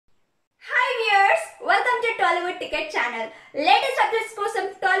Tollywood Ticket channel. Latest updates కోసం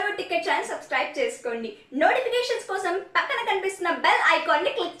Tollywood Ticket channel subscribe చేసుకోండి. Notifications కోసం పక్కన కనిపిస్తున్న బెల్ ఐకాన్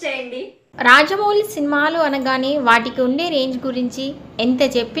ని క్లిక్ చేయండి. రాజమౌళి సినిమాలు అనగానే వాటికి ఉండే రేంజ్ గురించి ఎంత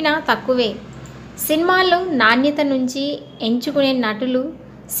చెప్పినా తక్కువే. సినిమాల్లో నాణ్యత నుంచి ఎంచుకునే నటులు,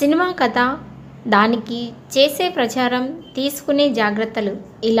 సినిమా కథ, దానికి చేసే ప్రచారం, తీసుకునే జాగ్రత్తలు,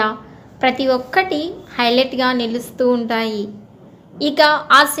 ఇలా ప్రతి ఒక్కటి హైలైట్గా నిలుస్తూ ఉంటాయి. ఇక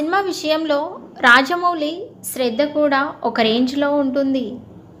ఆ సినిమా విషయంలో రాజమౌళి శ్రద్ధ కూడా ఒక రేంజ్లో ఉంటుంది.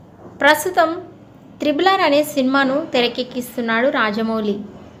 ప్రస్తుతం త్రిబుల్ అనే సినిమాను తెరకెక్కిస్తున్నాడు రాజమౌళి.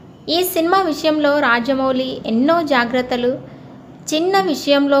 ఈ సినిమా విషయంలో రాజమౌళి ఎన్నో జాగ్రత్తలు, చిన్న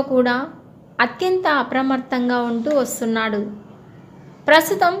విషయంలో కూడా అత్యంత అప్రమత్తంగా ఉంటూ వస్తున్నాడు.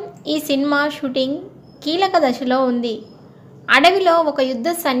 ప్రస్తుతం ఈ సినిమా షూటింగ్ కీలక దశలో ఉంది. అడవిలో ఒక యుద్ధ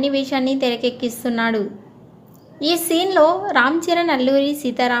సన్నివేశాన్ని తెరకెక్కిస్తున్నాడు. ఈ సీన్లో రామ్చరణ్ అల్లూరి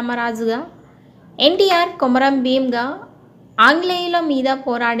సీతారామరాజుగా, ఎన్టీఆర్ కొమరం భీమ్గా ఆంగ్లేయుల మీద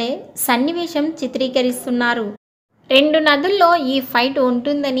పోరాడే సన్నివేశం చిత్రీకరిస్తున్నారు. 2 నదుల్లో ఈ ఫైట్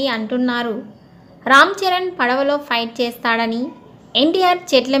ఉంటుందని అంటున్నారు. రామ్ చరణ్ పడవలో ఫైట్ చేస్తాడని, ఎన్టీఆర్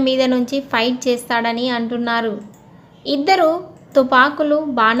చెట్ల మీద నుంచి ఫైట్ చేస్తాడని అంటున్నారు. ఇద్దరు తుపాకులు,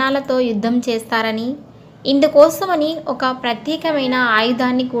 బాణాలతో యుద్ధం చేస్తారని, ఇందుకోసమని ఒక ప్రత్యేకమైన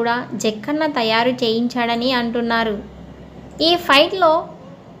ఆయుధాన్ని కూడా జక్కన్న తయారు చేయించాడని అంటున్నారు. ఈ ఫైట్లో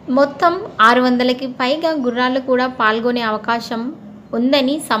మొత్తం 600కి పైగా గుర్రాలు కూడా పాల్గొనే అవకాశం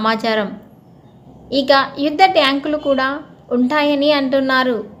ఉందని సమాచారం. ఇక యుద్ధ ట్యాంకులు కూడా ఉంటాయని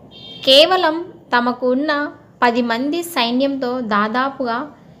అంటున్నారు. కేవలం తమకు ఉన్న 10 మంది సైన్యంతో దాదాపుగా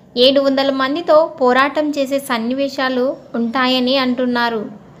 700 మందితో పోరాటం చేసే సన్నివేశాలు ఉంటాయని అంటున్నారు.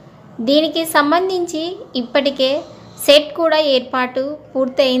 దీనికి సంబంధించి ఇప్పటికే సెట్ కూడా ఏర్పాటు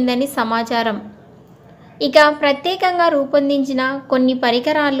పూర్తయిందని సమాచారం. ఇక ప్రత్యేకంగా రూపొందించిన కొన్ని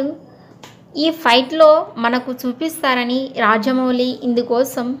పరికరాలు ఈ ఫైట్లో మనకు చూపిస్తారని రాజమౌళి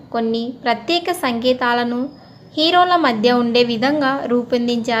ఇందుకోసం కొన్ని ప్రత్యేక సంకేతాలను హీరోల మధ్య ఉండే విధంగా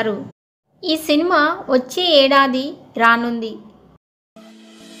రూపొందించారు. ఈ సినిమా వచ్చే ఏడాది రానుంది.